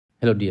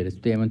Hello dears,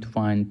 today I want to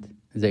find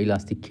the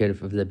elastic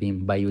curve of the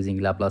beam by using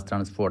Laplace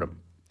transform.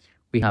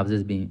 We have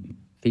this beam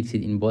fixed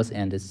in both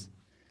ends.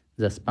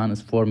 The span is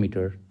 4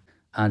 meters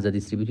and the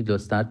distributed load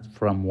starts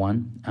from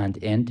 1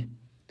 and end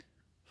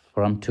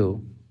from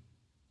 2.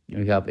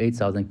 We have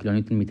 8,000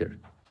 kilonewton meter.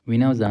 We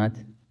know that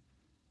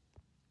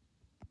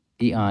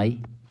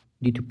EI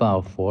d to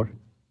power 4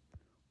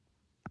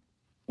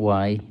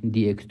 y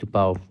dx to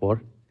power 4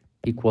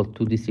 equal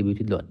to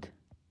distributed load.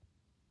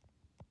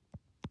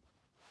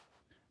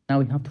 Now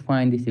we have to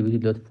find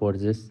distributed load for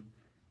this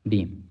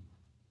beam.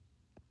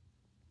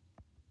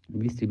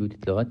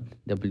 Distributed load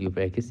W of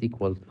x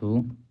equal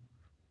to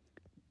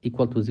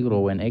 0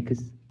 when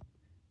x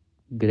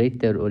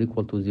greater or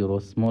equal to 0,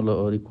 smaller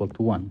or equal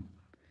to 1,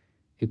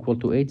 equal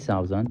to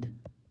 8,000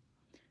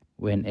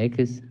 when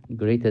x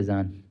greater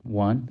than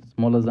 1,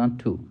 smaller than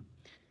 2,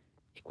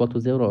 equal to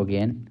 0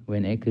 again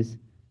when x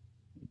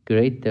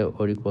greater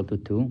or equal to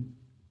 2,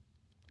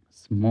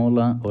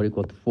 smaller or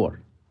equal to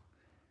 4.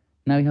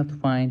 Now we have to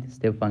find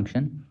step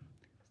function.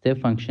 Step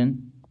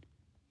function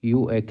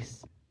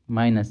ux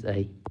minus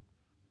a.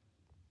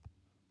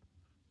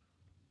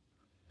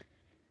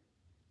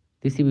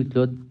 Distributed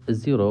load is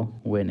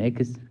 0 when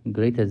x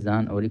greater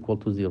than or equal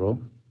to 0,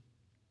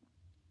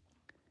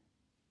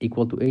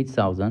 equal to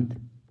 8,000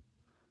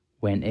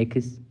 when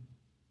x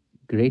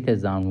greater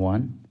than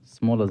 1,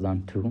 smaller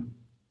than 2,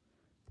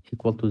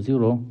 equal to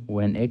 0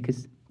 when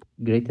x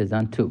greater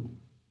than 2.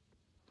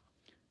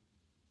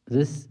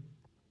 This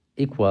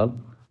equal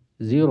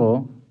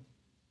 0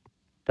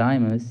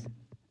 times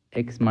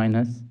x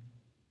minus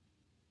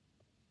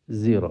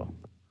 0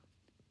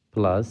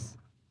 plus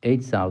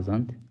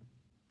 8,000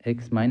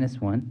 x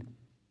minus 1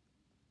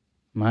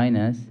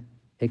 minus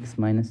x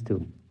minus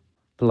 2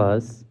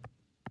 plus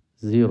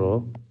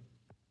 0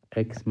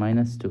 x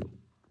minus 2.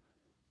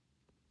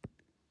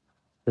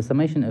 The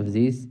summation of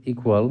these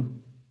equal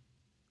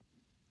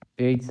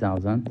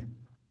 8,000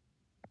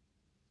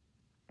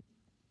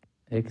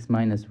 x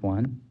minus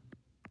 1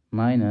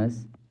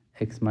 minus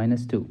x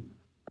minus 2.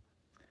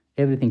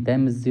 Everything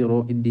times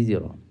 0, it be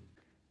 0.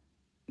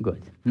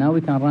 Good. Now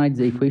we can write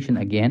the equation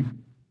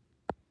again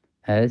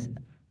as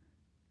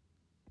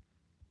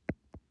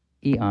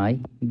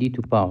EI d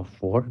to power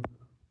 4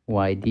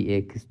 y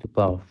dx to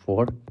power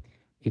 4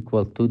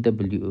 equal to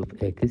W of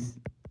x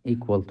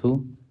equal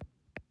to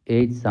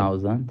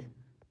 8,000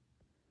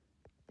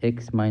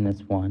 x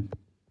minus 1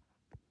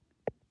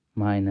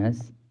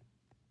 minus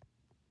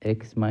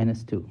x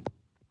minus 2.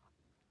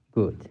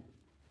 Good.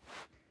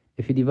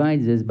 If you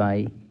divide this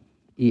by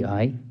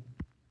EI,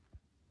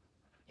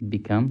 it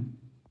becomes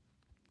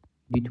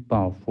d to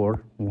power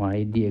 4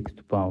 y dx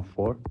to power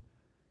 4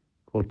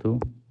 equal to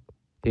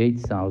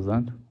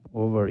 8,000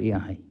 over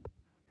EI.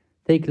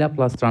 Take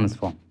Laplace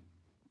transform.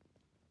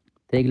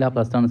 Take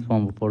Laplace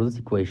transform for this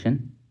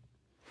equation.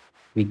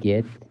 We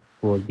get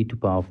for d to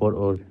power 4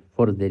 or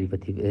fourth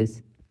derivative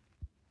is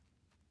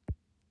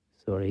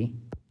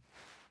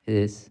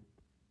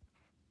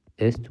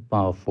s to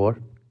power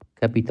 4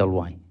 capital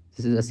Y.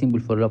 This is a symbol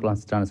for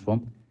Laplace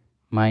transform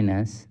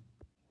minus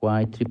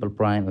y triple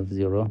prime of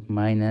 0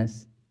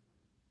 minus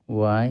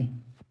y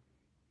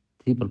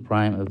triple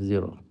prime of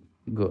 0.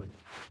 Good.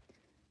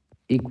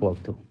 Equal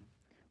to.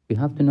 We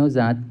have to know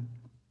that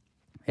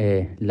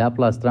a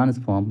Laplace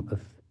transform of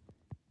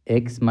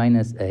x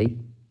minus a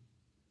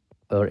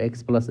or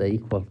x plus a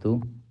equal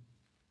to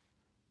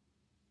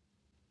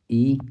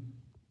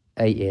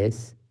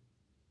EAS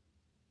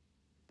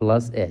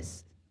plus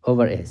s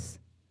over s.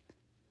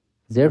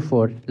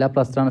 Therefore,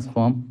 Laplace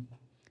transform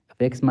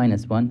of x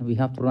minus 1, we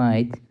have to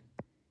write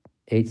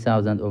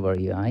 8,000 over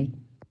EI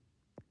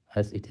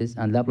as it is,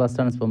 and Laplace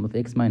transform of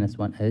x minus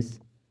 1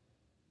 is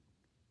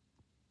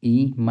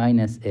E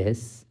minus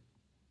s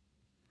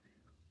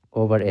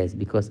over s,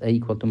 because a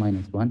equal to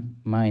minus 1,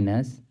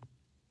 minus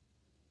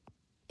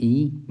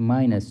E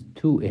minus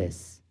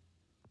 2s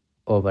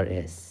over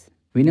s.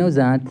 We know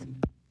that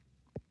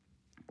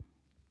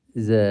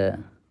the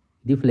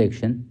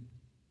deflection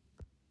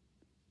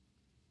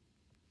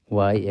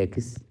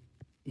yx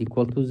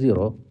equal to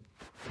 0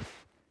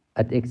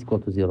 at x equal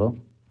to 0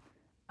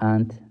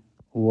 and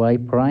y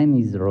prime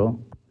is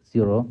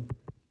 0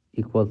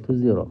 equal to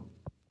 0.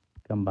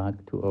 Come back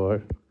to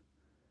our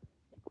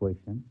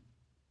equation.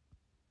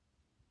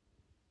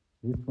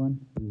 This one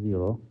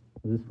 0,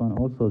 this one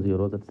also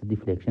 0, that's the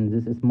deflection.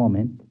 This is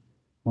moment,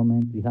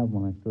 we have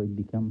moment, so it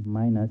becomes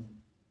minus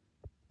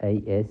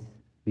as.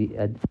 We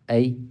add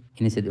a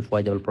instead of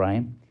y double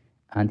prime,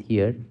 and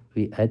here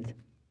we add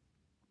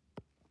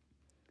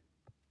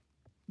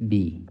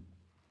b.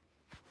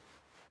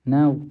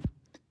 Now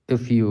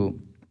if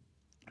you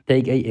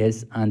take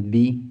as and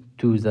b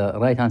to the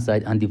right hand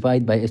side and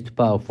divide by s to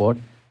power 4,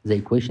 the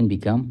equation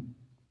become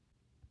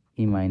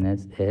e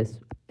minus s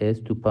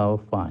to power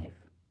 5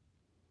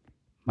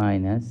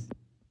 minus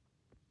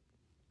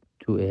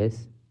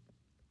 2s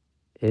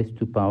s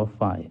to power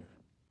 5.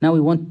 Now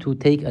we want to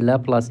take a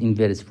Laplace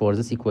inverse for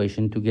this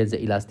equation to get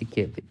the elastic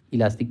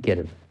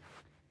curve.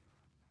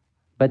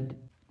 But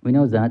we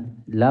know that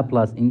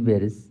Laplace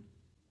inverse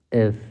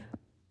if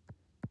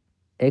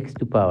x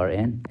to power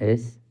n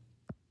is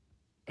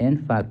n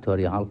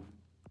factorial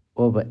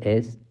over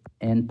s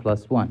n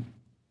plus 1.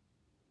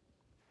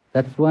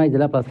 That's why the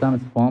Laplace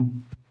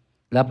transform,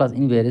 Laplace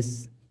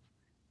inverse,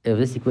 if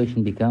this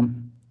equation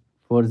become,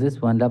 for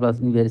this one, Laplace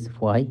inverse of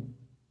y,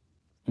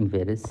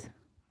 inverse,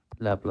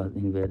 Laplace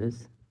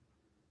inverse,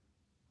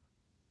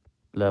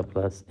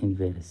 Laplace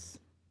inverse.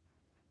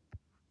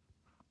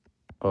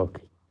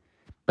 Okay.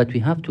 But we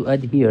have to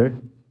add here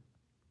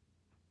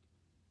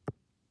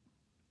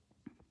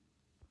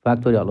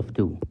factorial of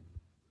 2.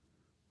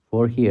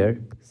 For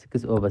here,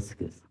 6 over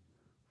 6.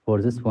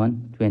 For this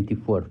one,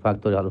 24.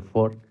 Factorial of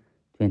 4,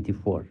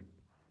 24.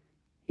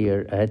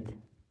 Here add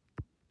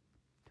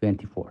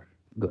 24.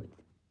 Good.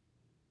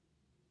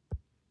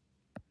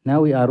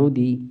 Now we are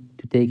ready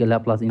to take a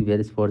Laplace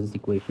inverse for this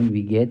equation.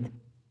 We get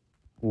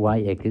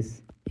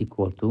yx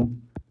equal to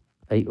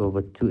a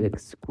over 2x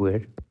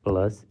squared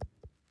plus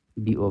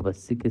b over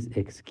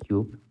 6x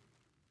cubed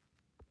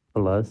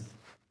plus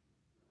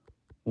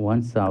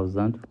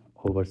 1000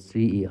 over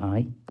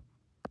 3ei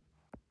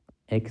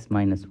x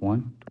minus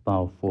 1 to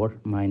power 4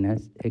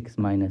 minus x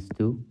minus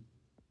 2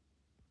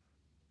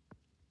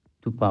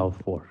 to power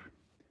 4.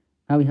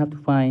 Now we have to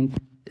find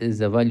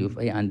the value of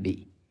a and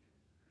b.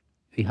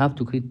 We have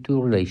to create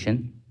two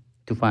relations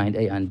to find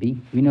a and b.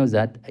 We know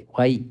that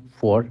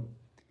y4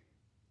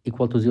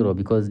 equal to 0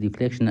 because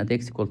deflection at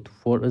x equal to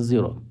 4 is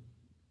 0.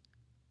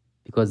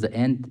 Because the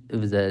end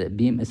of the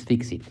beam is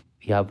fixed.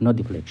 We have no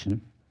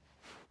deflection.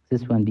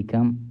 This one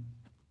become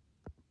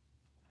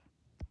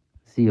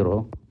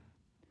 0.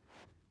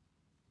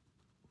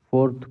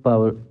 4 to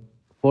power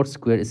 4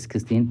 squared is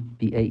 16,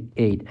 be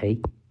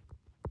 8a.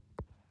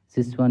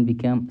 This one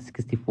become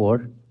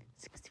 64.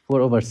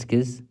 64 over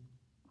 6,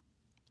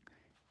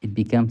 it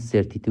becomes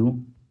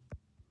 32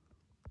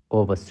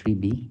 over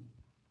 3b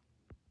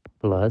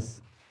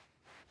plus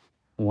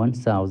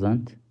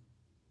 1000.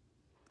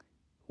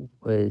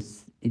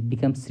 It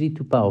becomes 3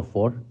 to power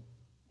 4,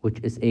 which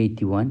is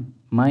 81,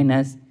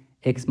 minus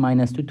x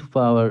minus 2 to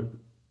power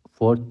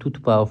 4, 2 to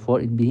power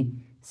 4, it be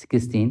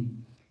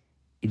 16,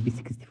 it be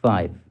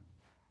 65.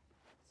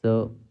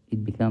 So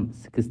it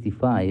becomes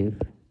 65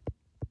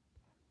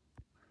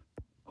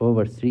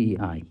 over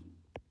 3ei.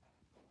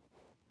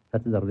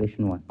 That is the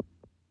relation 1.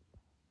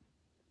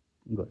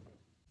 Good.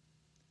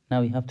 Now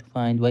we have to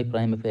find y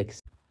prime of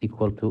x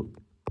equal to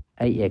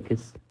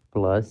ax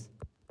plus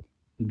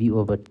b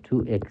over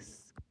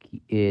 2x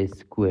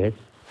squared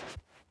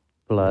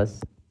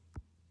plus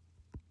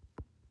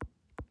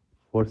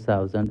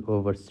 4000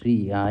 over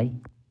 3ei.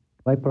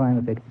 Y prime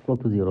of x equal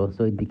to 0,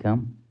 so it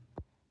becomes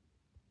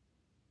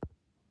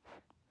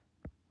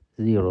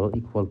 0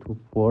 equal to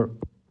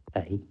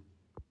 4a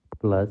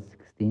plus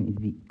 16,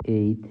 it be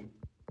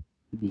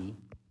 8b.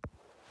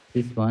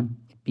 This one,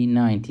 it be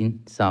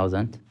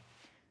 19,000.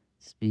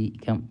 This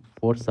become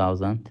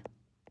 4,000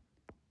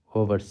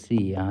 over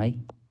 3i.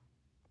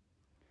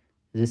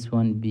 This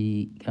one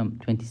become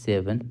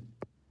 27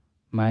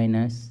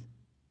 minus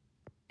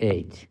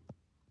 8.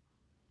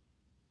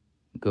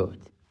 Good.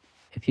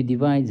 If you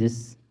divide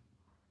this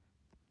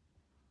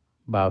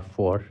by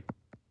 4,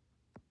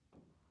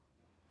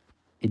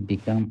 it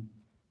become,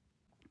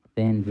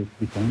 then this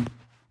become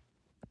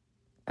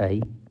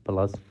a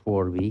plus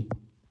 4b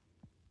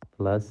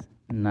plus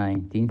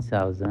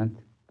 19,000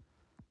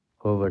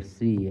 over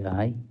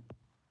 3i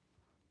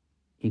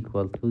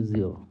equal to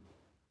 0.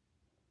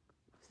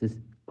 This is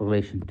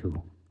relation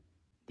 2.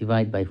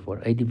 Divide by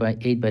 4. I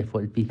divide 8 by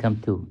 4, it become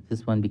 2.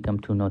 This one become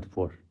 2, not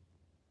 4.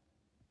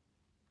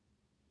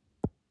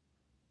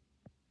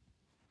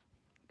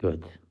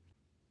 Good.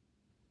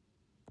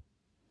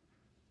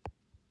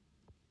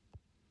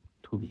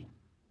 2b.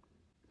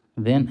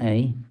 Then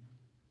a,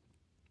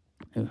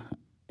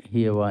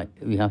 here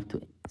we have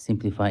to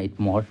simplify it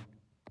more.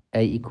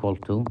 A equal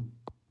to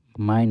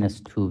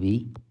minus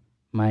 2b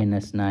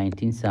minus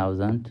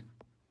 19,000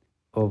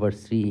 over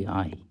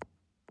 3i.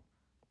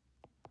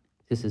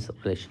 This is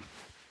relation.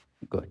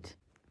 Good.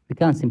 We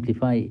can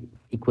simplify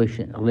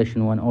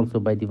relation 1 also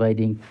by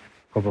dividing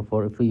over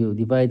 4. If you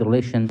divide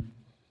relation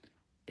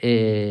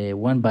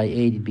 1 by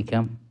 8, it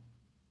become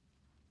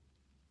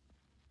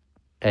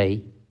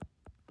a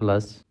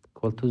plus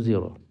equal to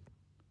 0.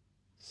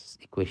 This is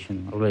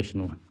equation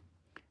relation 1.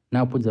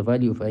 Now put the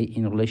value of a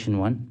in relation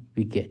 1,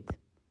 we get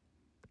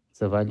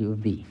the value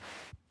of b.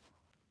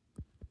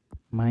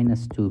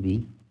 Minus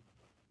 2b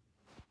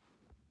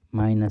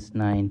minus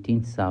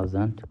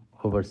 19,000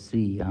 over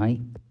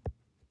 3i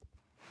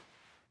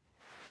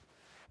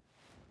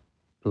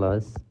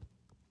plus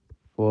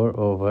 4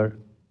 over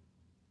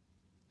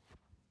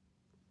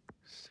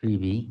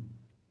 3b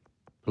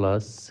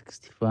plus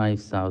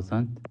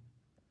 65,000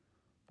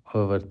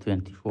 over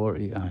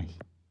 24ei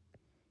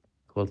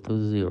equal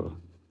to 0.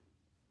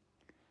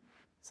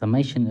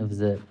 Summation of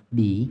the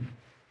b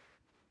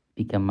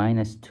become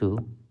minus 2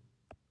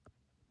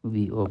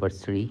 v over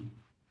 3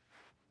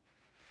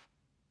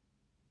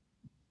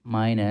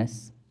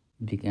 minus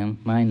become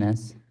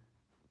minus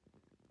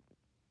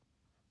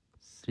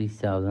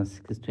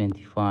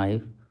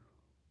 3625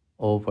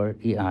 over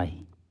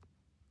EI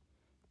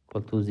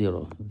equal to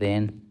 0.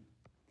 Then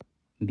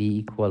B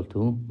equal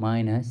to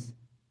minus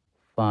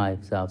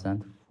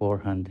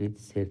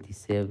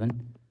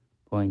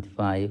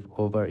 5437.5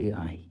 over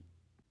EI.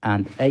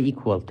 And A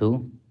equal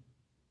to,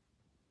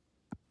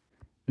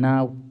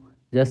 now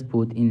just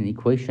put in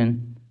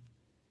equation,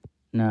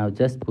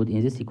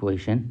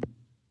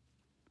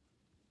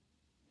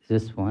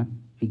 this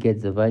one, we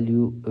get the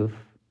value of,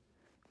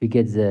 we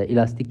get the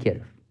elastic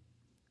curve,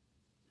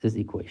 this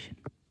equation.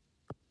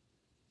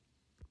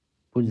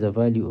 Put the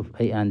value of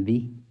A and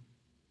B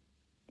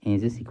in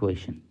this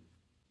equation.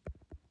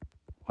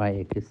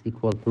 Yx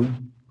equal to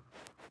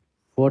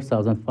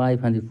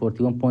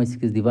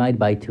 4541.6 divided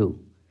by 2.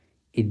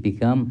 It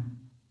become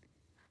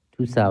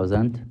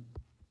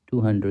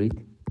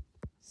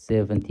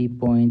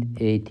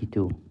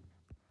 2270.82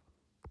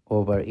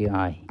 over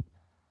EI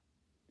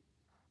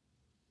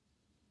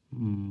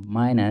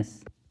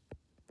minus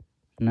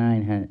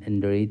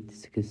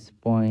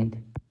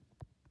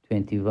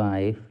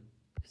 906.25,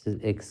 this is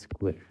x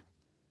squared,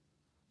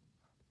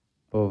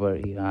 over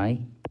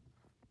EI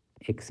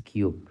x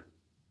cubed,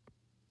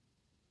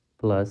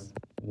 plus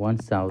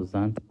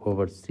 1000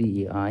 over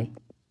 3 EI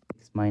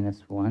x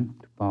minus 1 to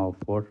the power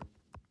 4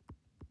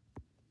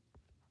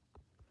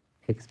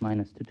 x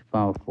minus 2 to the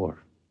power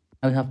 4.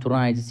 Now we have to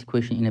write this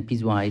equation in a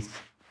piecewise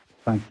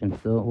function.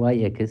 So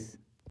Yx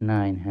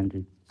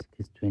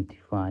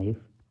 925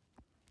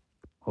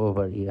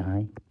 over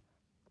EI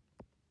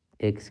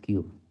x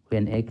cubed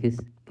when x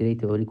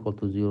greater or equal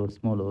to 0,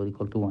 smaller or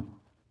equal to 1,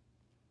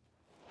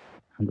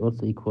 and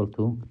also equal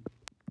to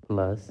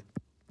plus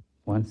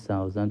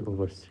 1000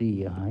 over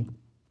 3 EI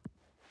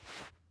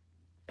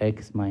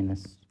x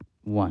minus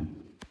 1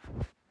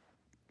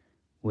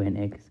 when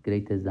x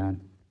greater than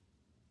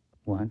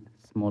 1,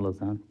 smaller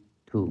than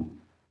 2,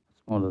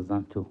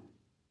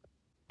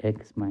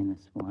 x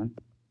minus 1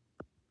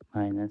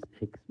 minus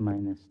x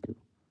minus 2 to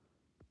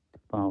the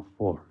power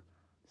 4.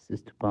 This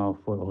is to the power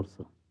 4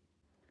 also.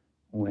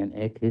 When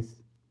x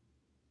is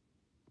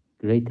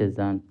greater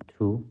than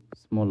 2,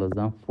 smaller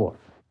than 4.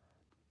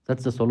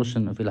 That's the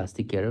solution of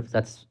elastic curve.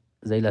 That's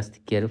the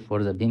elastic curve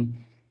for the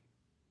beam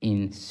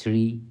in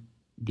 3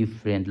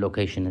 different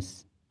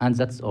locations. And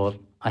that's all.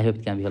 I hope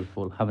it can be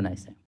helpful. Have a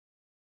nice day.